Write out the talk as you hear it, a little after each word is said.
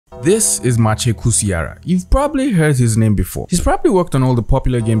This is MACIEJ KUCIARA. You've probably heard his name before. He's probably worked on all the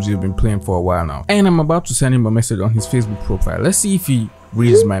popular games you've been playing for a while now. And I'm about to send him a message on his Facebook profile. Let's see if he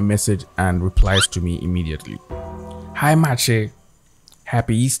reads my message and replies to me immediately. Hi MACIEJ,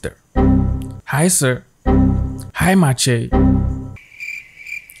 happy Easter. Hi sir. Hi MACIEJ.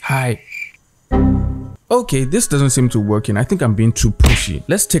 Hi. Okay, this doesn't seem to work and I think I'm being too pushy.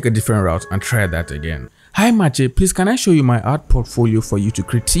 Let's take a different route and try that again. Hi MACIEJ, please can I show you my art portfolio for you to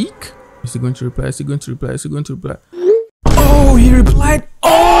critique? Is he going to reply? Is he going to reply? Is he going to reply? Oh, he replied.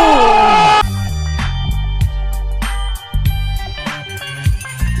 Oh!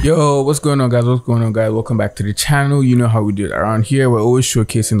 Yo, what's going on guys? What's going on guys? Welcome back to the channel. You know how we do it around here. We're always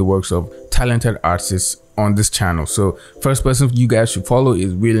showcasing the works of talented artists on this channel. So first person you guys should follow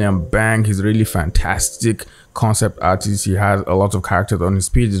is William Bang. He's a really fantastic concept artist. He has a lot of characters on his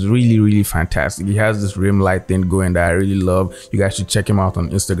page. It's really fantastic. He has this rim light thing going that I really love. You guys should check him out on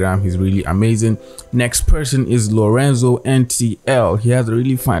Instagram. He's really amazing. Next person is Lorenzo NTL. He has a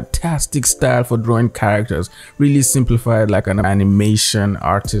really fantastic style for drawing characters, really simplified like an animation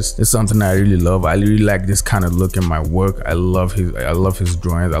artist. It's something I really love. I really like this kind of look in my work. I love his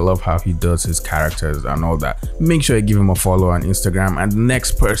drawings. I love how he does his characters and all that. Make sure you give him a follow on Instagram. And the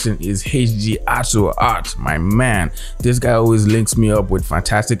next person is HG Ato Art, my man. This guy always links me up with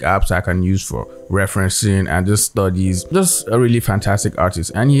fantastic apps I can use for referencing and just studies. Just a really fantastic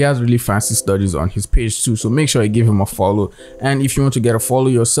artist, and he has really fancy studies on his page too, so make sure you give him a follow. And if you want to get a follow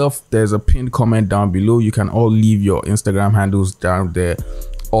yourself, there's a pinned comment down below. You can all leave your Instagram handles down there,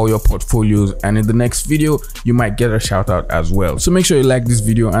 all your portfolios, and in the next video you might get a shout out as well. So make sure you like this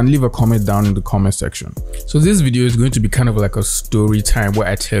video and leave a comment down in the comment section. So this video is going to be kind of like a story time where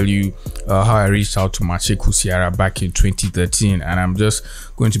I tell you how I reached out to MACIEJ KUCIARA back in 2013, and I'm just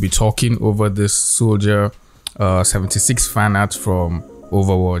going to be talking over this Soldier 76 fan art from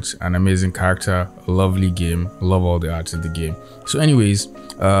Overwatch, an amazing character, a lovely game. I love all the art in the game. So anyways,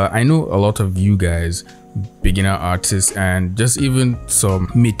 I know a lot of you guys, beginner artists and just even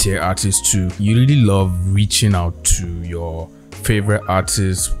some mid-tier artists too, you really love reaching out to your favorite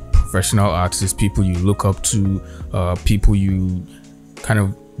artists, professional artists, people you look up to, people you kind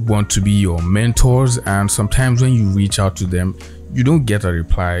of want to be your mentors, and sometimes when you reach out to them you don't get a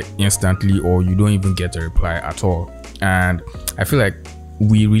reply instantly, or you don't even get a reply at all. And I feel like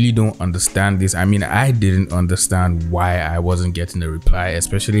we really don't understand this. I mean, I didn't understand why I wasn't getting a reply,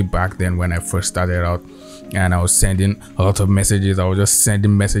 especially back then when I first started out and I was sending a lot of messages. I was just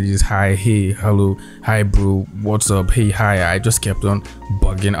sending messages, hi, hey, hello, hi bro, what's up, hey, hi. I just kept on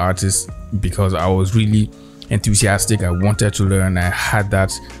bugging artists because I was really enthusiastic. I wanted to learn. I had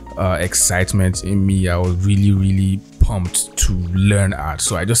that excitement in me. I was really pumped to learn art,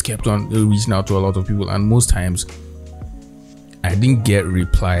 so I just kept on reaching out to a lot of people, and most times I didn't get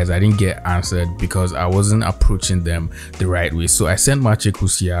replies, I didn't get answered because I wasn't approaching them the right way. So I sent MACIEJ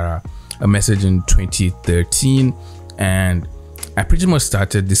KUCIARA a message in 2013, and I pretty much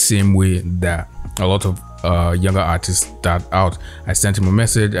started the same way that a lot of younger artists start out. I sent him a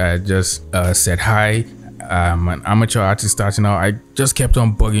message. I just said hi, I'm an amateur artist starting out. I just kept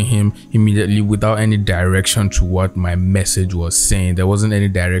on bugging him immediately without any direction to what my message was saying. There wasn't any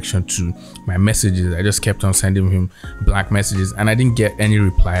direction to my messages. I just kept on sending him blank messages and I didn't get any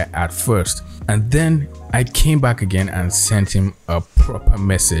reply at first. And then I came back again and sent him a proper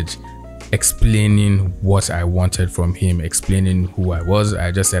message explaining what I wanted from him, explaining who I was.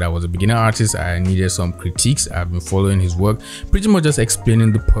 I just said I was a beginner artist. I needed some critiques. I've been following his work, pretty much just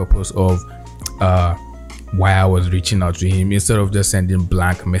explaining the purpose of why I was reaching out to him instead of just sending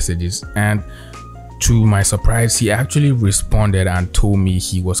blank messages. And to my surprise, he actually responded and told me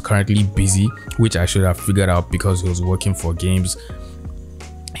he was currently busy, which I should have figured out because he was working for games.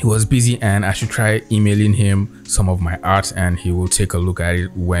 He was busy and I should try emailing him some of my art and he will take a look at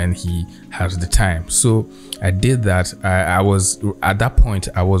it when he has the time. So I did that. I was at that point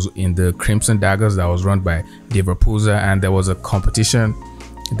I was in the Crimson Daggers that was run by Dave Raposa, and there was a competition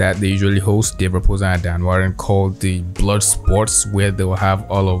that they usually host, Dave Raposa and Dan Warren, called the Blood Sports, where they will have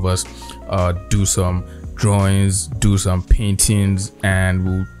all of us do some drawings, do some paintings, and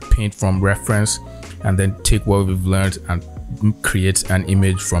we'll paint from reference and then take what we've learned and create an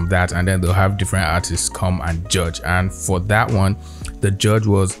image from that, and then they'll have different artists come and judge. And for that one, the judge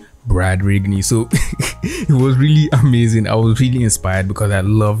was Brad Rigney. So it was really amazing. I was really inspired because I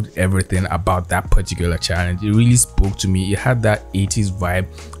loved everything about that particular challenge. It really spoke to me. It had that 80s vibe,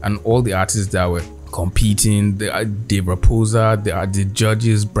 and all the artists that were competing, the Dave Raposa, the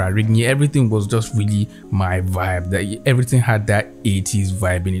judges, Brad Rigney, everything was just really my vibe. That everything had that 80s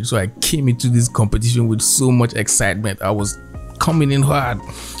vibe in it. So I came into this competition with so much excitement. I was coming in hard.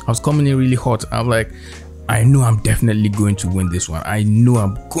 I was coming in really hot. I'm like, I know I'm definitely going to win this one. I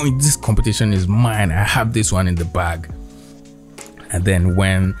know this competition is mine. I have this one in the bag. And then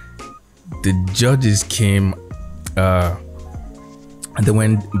when the judges came, and then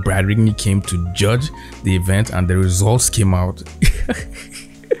when Brad Rigney came to judge the event and the results came out,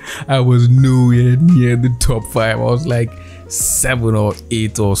 I was nowhere near the top 5. I was like 7 or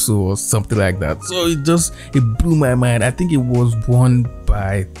 8 or so, or something like that. So it blew my mind. I think it was won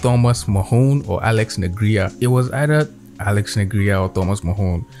by Thomas Mahone or Alex Negria. It was either Alex Negria or Thomas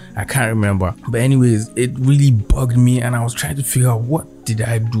Mahone. I can't remember. But anyways, it really bugged me, and I was trying to figure out what did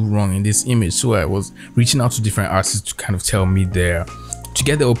I do wrong in this image. So I was reaching out to different artists to kind of tell me to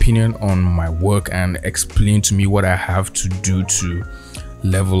get their opinion on my work and explain to me what I have to do to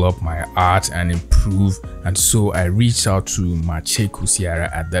level up my art and improve. And so I reached out to MACIEJ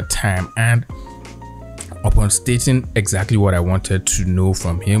KUCIARA at that time, and upon stating exactly what I wanted to know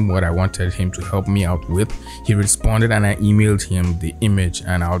from him, what I wanted him to help me out with, he responded, and I emailed him the image,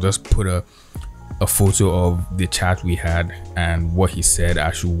 and I'll just put a photo of the chat we had and what he said I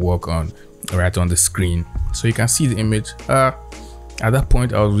should work on right on the screen so you can see the image. At that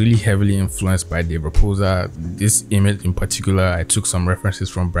point, I was really heavily influenced by Dave Raposa. This image in particular, I took some references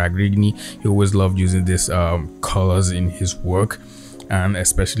from Brad Rigney. He always loved using this colors in his work, and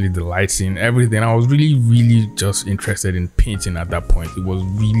especially the lighting, everything. I was really just interested in painting at that point. It was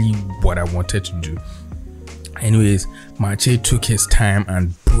really what I wanted to do. Anyways, MACIEJ took his time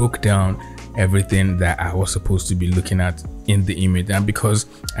and broke down everything that I was supposed to be looking at in the image, and because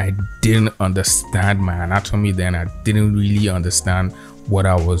I didn't understand my anatomy then, I didn't really understand what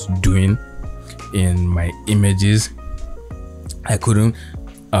I was doing in my images, I couldn't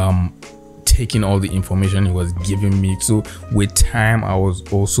take in all the information he was giving me. So with time, I was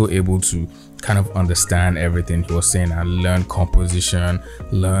also able to kind of understand everything he was saying and learn composition,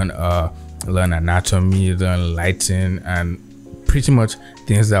 learn anatomy, learn lighting, and pretty much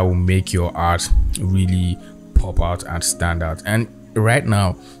things that will make your art really pop out and stand out. And right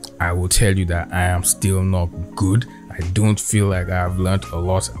now, I will tell you that I am still not good. I don't feel like I have learned a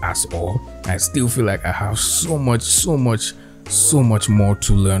lot at all. I still feel like I have so much more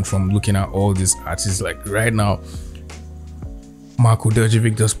to learn from looking at all these artists. Like right now, Marko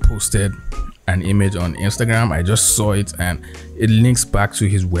Derjevic just posted an image on Instagram. I just saw it, and it links back to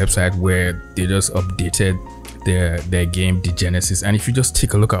his website where they just updated their game, the Genesis. And if you just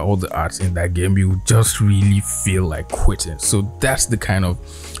take a look at all the arts in that game, you just really feel like quitting. So that's the kind of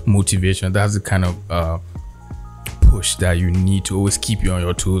motivation, that's the kind of push that you need to always keep you on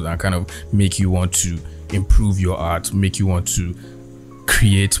your toes and kind of make you want to improve your art, make you want to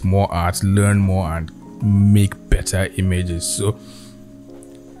create more art, learn more, and make better images. So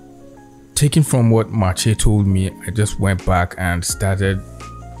taking from what MACIEJ told me, I just went back and started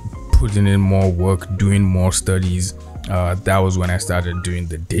putting in more work, doing more studies. That was when I started doing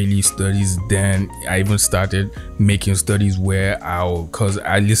the daily studies. Then I even started making studies where because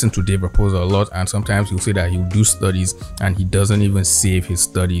I listen to Dave Raposa a lot, and sometimes he'll say that he'll do studies and he doesn't even save his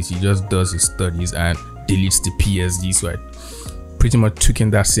studies. He just does his studies and deletes the PSD. So I pretty much took in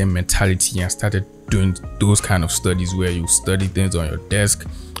that same mentality and started doing those kind of studies where you study things on your desk,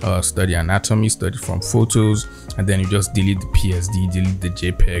 study anatomy, study from photos, and then you just delete the PSD, delete the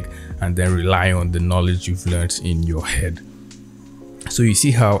JPEG, and then rely on the knowledge you've learned in your head. So you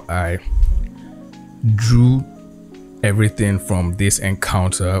see how I drew everything from this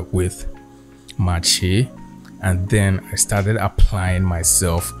encounter with MACIEJ, and then I started applying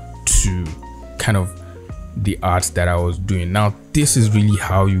myself to kind of the art that I was doing. Now, this is really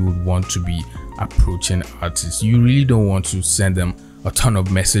how you would want to be approaching artists. You really don't want to send them a ton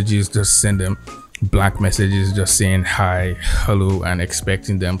of messages, just send them blank messages just saying hi, hello, and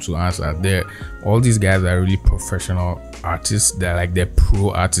expecting them to answer. All these guys are really professional artists. They're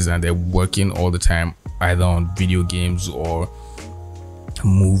pro artists, and they're working all the time either on video games or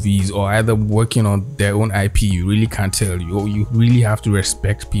movies, or either working on their own IP. You really can't tell. You really have to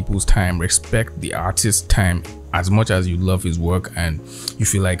respect people's time, respect the artist's time as much as you love his work and you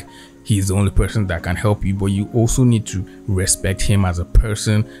feel like he's the only person that can help you. But you also need to respect him as a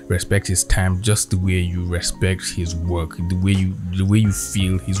person, respect his time, just the way you respect his work, the way you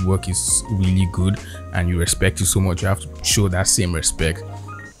feel his work is really good and you respect it so much. You have to show that same respect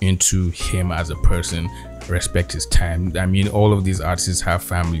into him as a person, respect his time. I mean, all of these artists have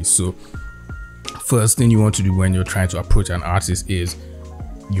families, so first thing you want to do when you're trying to approach an artist is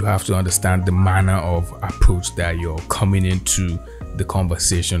you have to understand the manner of approach that you're coming into the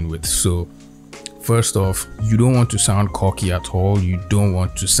conversation with. So first off, you don't want to sound cocky at all. You don't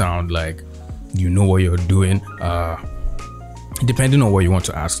want to sound like you know what you're doing. depending on what you want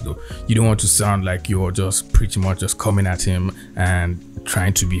to ask though. You don't want to sound like you're just pretty much just coming at him and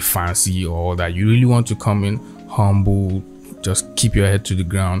trying to be fancy or all that. You really want to come in humble, just keep your head to the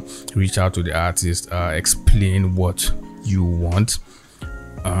ground, reach out to the artist, explain what you want.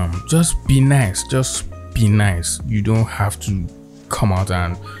 Just be nice, you don't have to come out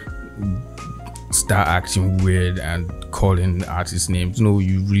and start acting weird and calling the artist names. No,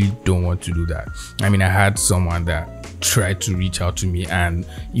 you really don't want to do that. I mean, I had someone that tried to reach out to me and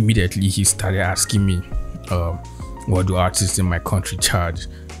immediately he started asking me what do artists in my country charge,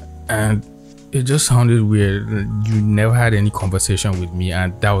 and it just sounded weird. You never had any conversation with me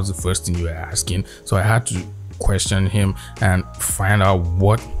and that was the first thing you were asking. So I had to question him and find out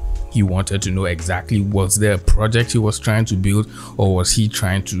what he wanted to know exactly. Was there a project he was trying to build, or was he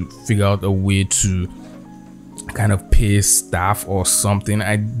trying to figure out a way to kind of pay staff or something?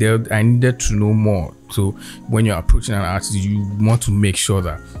 I needed to know more. So when you're approaching an artist, you want to make sure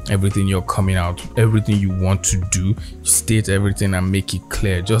that everything you're coming out, everything you want to do, state everything and make it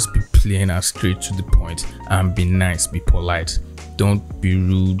clear. Just be plain and straight to the point and be nice, be polite. Don't be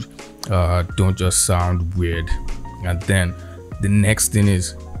rude. Don't just sound weird. And then the next thing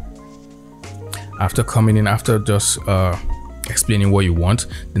is, after coming in, after just explaining what you want,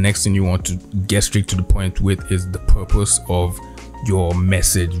 the next thing you want to get straight to the point with is the purpose of your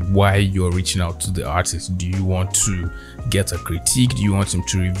message, why you're reaching out to the artist. Do you want to get a critique? Do you want him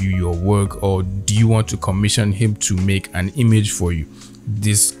to review your work, or do you want to commission him to make an image for you?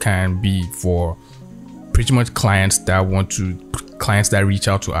 This can be for pretty much clients that reach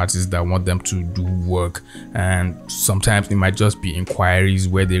out to artists that want them to do work, and sometimes it might just be inquiries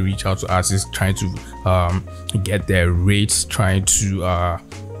where they reach out to artists trying to get their rates, trying to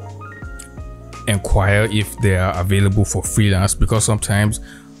inquire if they are available for freelance, because sometimes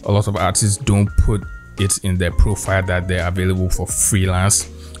a lot of artists don't put it in their profile that they're available for freelance.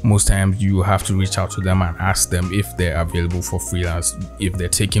 Most times you have to reach out to them and ask them if they're available for freelance, if they're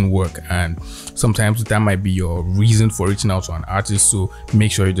taking work, and sometimes that might be your reason for reaching out to an artist. So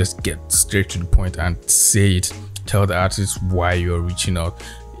make sure you just get straight to the point and say it. Tell the artist why you're reaching out.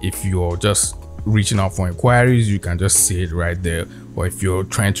 If you're just reaching out for inquiries, you can just say it right there. Or if you're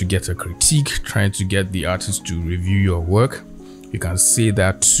trying to get a critique, trying to get the artist to review your work, you can say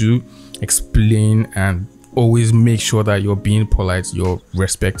that too. Explain and always make sure that you're being polite, you're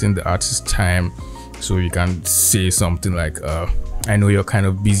respecting the artist's time. So you can say something like, I know you're kind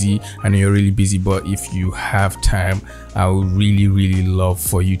of busy, I know you're really busy, but if you have time, I would really love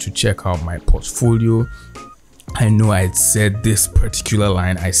for you to check out my portfolio. I know I said this particular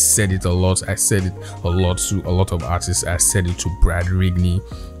line, I said it a lot, I said it a lot to a lot of artists, I said it to Brad Rigney,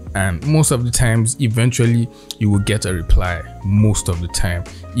 and most of the times eventually you will get a reply. Most of the time,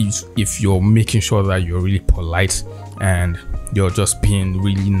 if you're making sure that you're really polite and you're just being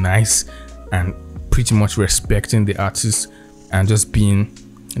really nice and pretty much respecting the artist and just being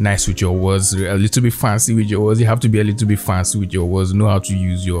nice with your words, a little bit fancy with your words. You have to be a little bit fancy with your words, know how to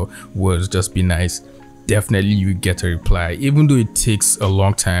use your words, just be nice. Definitely you get a reply. Even though it takes a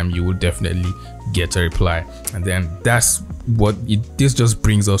long time, you will definitely get a reply. And then that's what this just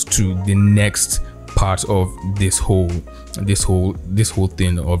brings us to the next part of this whole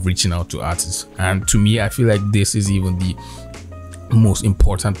thing of reaching out to artists. And to me, I feel like this is even the most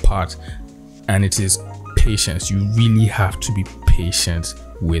important part, and it is patience. You really have to be patient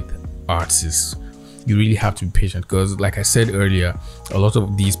with artists. You really have to be patient, because like I said earlier, a lot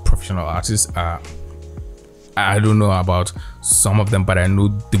of these professional artists are, I don't know about some of them, but I know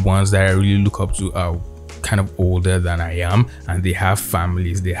the ones that I really look up to are kind of older than I am, and they have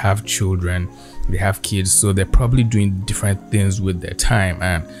families, they have children, they have kids, so they're probably doing different things with their time.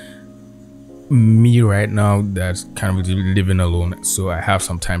 And me right now, that's kind of living alone, so I have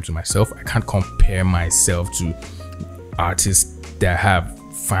some time to myself. I can't compare myself to artists that have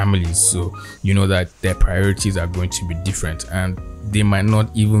families, so you know that their priorities are going to be different, and they might not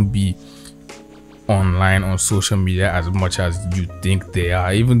even be online on social media as much as you think they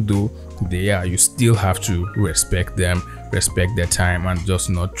are. Even though they are, you still have to respect them, respect their time, and just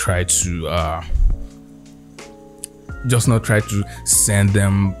not try to send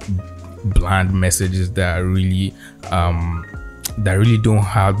them bland messages that really don't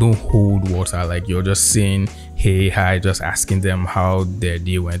hold water. Like you're just saying hey, hi, just asking them how their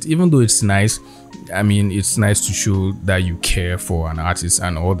day went. Even though it's nice, I mean, it's nice to show that you care for an artist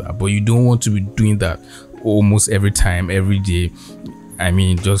and all that, but you don't want to be doing that almost every time, every day. I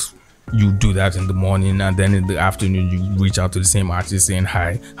mean, just you do that in the morning, and then in the afternoon you reach out to the same artist saying,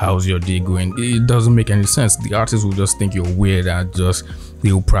 hi, how's your day going? It doesn't make any sense. The artist will just think you're weird, and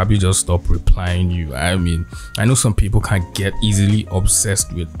they'll probably just stop replying you. I mean, I know some people can get easily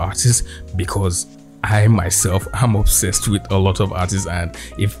obsessed with artists, because I myself am obsessed with a lot of artists, and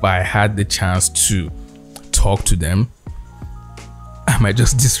if I had the chance to talk to them, I might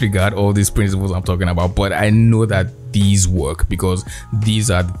just disregard all these principles I'm talking about. But I know that these work, because these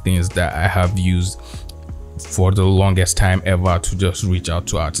are the things that I have used for the longest time ever, to just reach out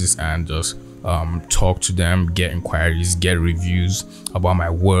to artists and just talk to them, get inquiries, get reviews about my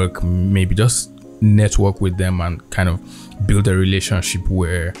work, maybe just network with them and kind of build a relationship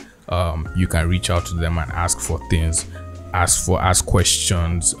where you can reach out to them and ask for things, ask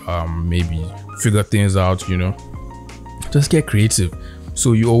questions, maybe figure things out, you know. Just get creative.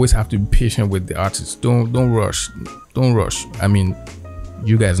 So you always have to be patient with the artist. Don't rush. I mean,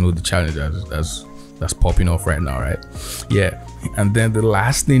 you guys know the challenge that's popping off right now, right? Yeah. And then the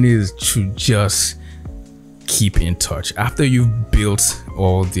last thing is to just keep in touch. After you've built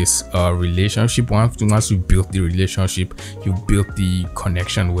all this relationship, once you built the relationship, you built the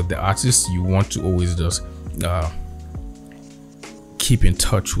connection with the artist, you want to always just keep in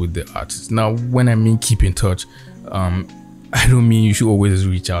touch with the artist. Now, when I mean keep in touch, I don't mean you should always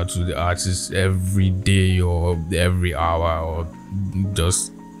reach out to the artist every day or every hour, or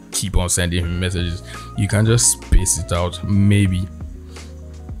just keep on sending him messages. You can just space it out. Maybe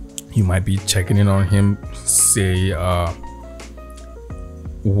you might be checking in on him, say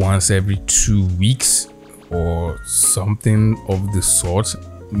once every 2 weeks or something of the sort.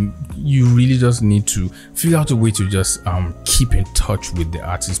 You really just need to figure out a way to just keep in touch with the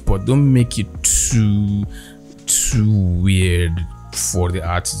artist, but don't make it too weird for the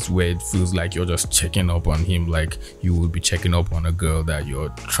artist, where it feels like you're just checking up on him like you would be checking up on a girl that you're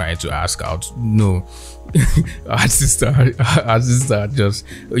trying to ask out. No. artists are just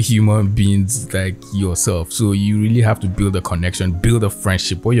human beings like yourself, so you really have to build a connection, build a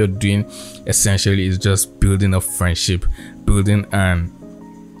friendship. What you're doing essentially is just building a friendship, building an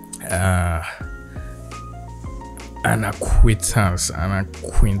acquaintance,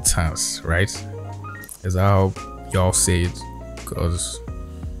 right? Is that how y'all say it? Because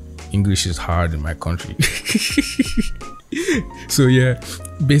English is hard in my country. So yeah,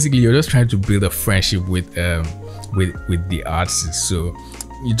 basically you're just trying to build a friendship with the artist. So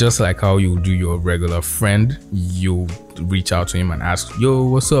you just like how you do your regular friend, you reach out to him and ask, yo,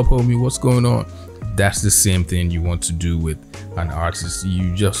 what's up, homie, what's going on? That's the same thing you want to do with an artist.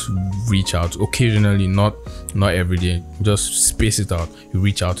 You just reach out occasionally, not every day, just space it out. You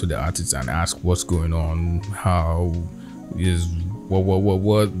reach out to the artist and ask what's going on, how is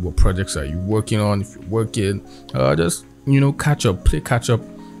what projects are you working on, if you're working, just, you know, play catch up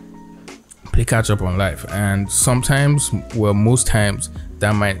on life. And sometimes, well, most times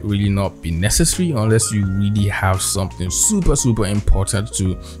that might really not be necessary unless you really have something super important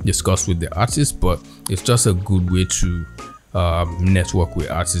to discuss with the artist. But it's just a good way to network with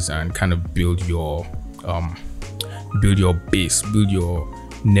artists and kind of build your base, build your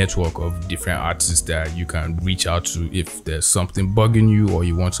network of different artists that you can reach out to if there's something bugging you, or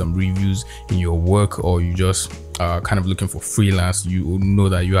you want some reviews in your work, or you just kind of looking for freelance. You know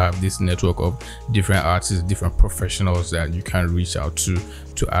that you have this network of different artists, different professionals that you can reach out to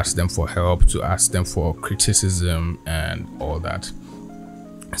ask them for help, to ask them for criticism and all that.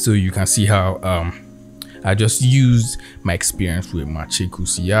 So you can see how I just used my experience with MACIEJ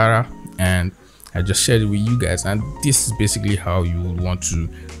KUCIARA and I just shared it with you guys, and this is basically how you would want to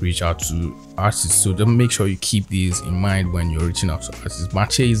reach out to artists. So just make sure you keep these in mind when you're reaching out to artists.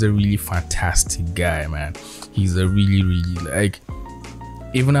 MACIEJ is a really fantastic guy, man. He's a really like,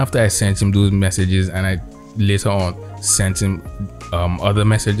 even after I sent him those messages and I later on sent him other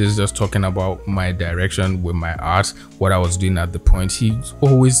messages just talking about my direction with my art, what I was doing at the point, he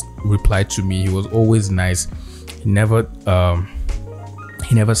always replied to me. He was always nice. He never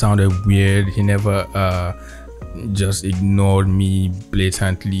sounded weird. He never just ignored me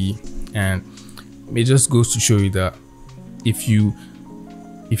blatantly. And it just goes to show you that if you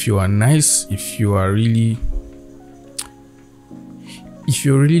are nice, if you're really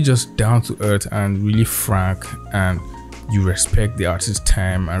just down to earth and really frank, and you respect the artist's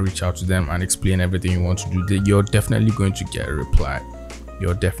time and reach out to them and explain everything you want to do, then you're definitely going to get a reply.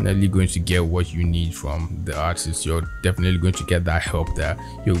 You're definitely going to get what you need from the artist. You're definitely going to get that help that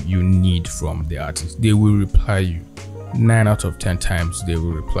you need from the artist. They will reply you. 9 out of 10 times they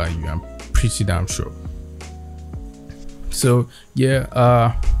will reply you. I'm pretty damn sure. So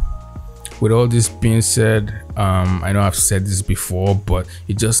yeah, with all this being said, I know I've said this before, but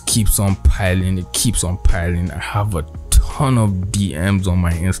it just keeps on piling. It keeps on piling. I have a ton of DMs on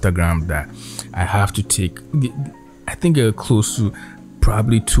my Instagram that I have to take. I think they're close to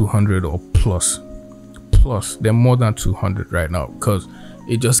probably 200 or plus. They're more than 200 right now, because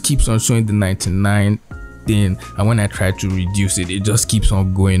it just keeps on showing the 99 thing, and when I try to reduce it, it just keeps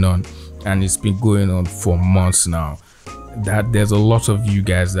on going on, and it's been going on for months now. That there's a lot of you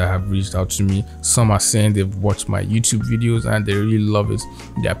guys that have reached out to me. Some are saying they've watched my YouTube videos and they really love it.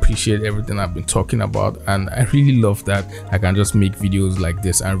 They appreciate everything I've been talking about, and I really love that I can just make videos like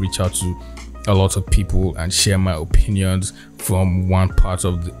this and reach out to a lot of people and share my opinions from one part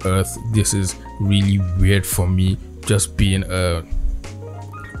of the earth. This is really weird for me, just being a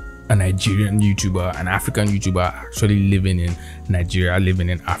Nigerian YouTuber, an African YouTuber, actually living in Nigeria, living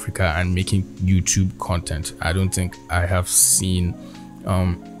in Africa, and making YouTube content. I don't think I have seen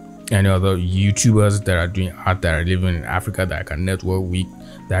any other YouTubers that are doing art that are living in Africa that I can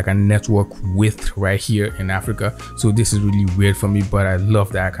network with right here in Africa. So this is really weird for me, but I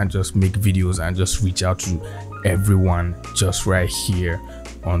love that I can just make videos and just reach out to everyone just right here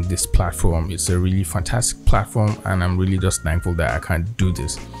on this platform. It's a really fantastic platform, and I'm really just thankful that I can do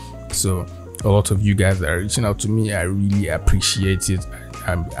this. So a lot of you guys that are reaching out to me, I really appreciate it.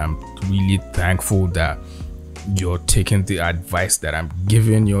 I'm really thankful that you're taking the advice that I'm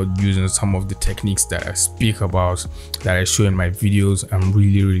giving. You're using some of the techniques that I speak about, that I show in my videos. I'm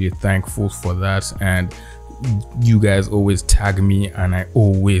really thankful for that. And you guys always tag me, and I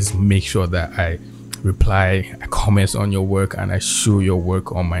always make sure that I reply, I comment on your work, and I show your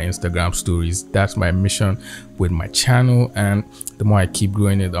work on my Instagram stories. That's my mission with my channel, and the more I keep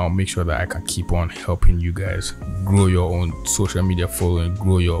growing it, I'll make sure that I can keep on helping you guys grow your own social media following,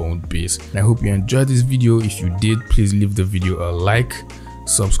 grow your own base. And I hope you enjoyed this video. If you did, please leave the video a like,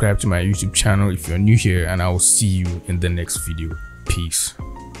 subscribe to my YouTube channel if you're new here, and I will see you in the next video. Peace.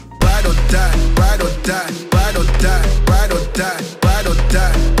 Ride or die, ride or die, ride or die, ride or die, ride or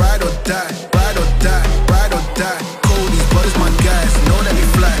die, ride or die, ride or die, ride or die. Cody's brothers, my guys, know that they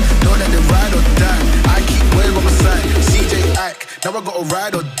fly, know that they ride or die. I keep well on my side, CJ Ack, now I gotta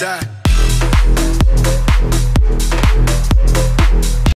ride or die.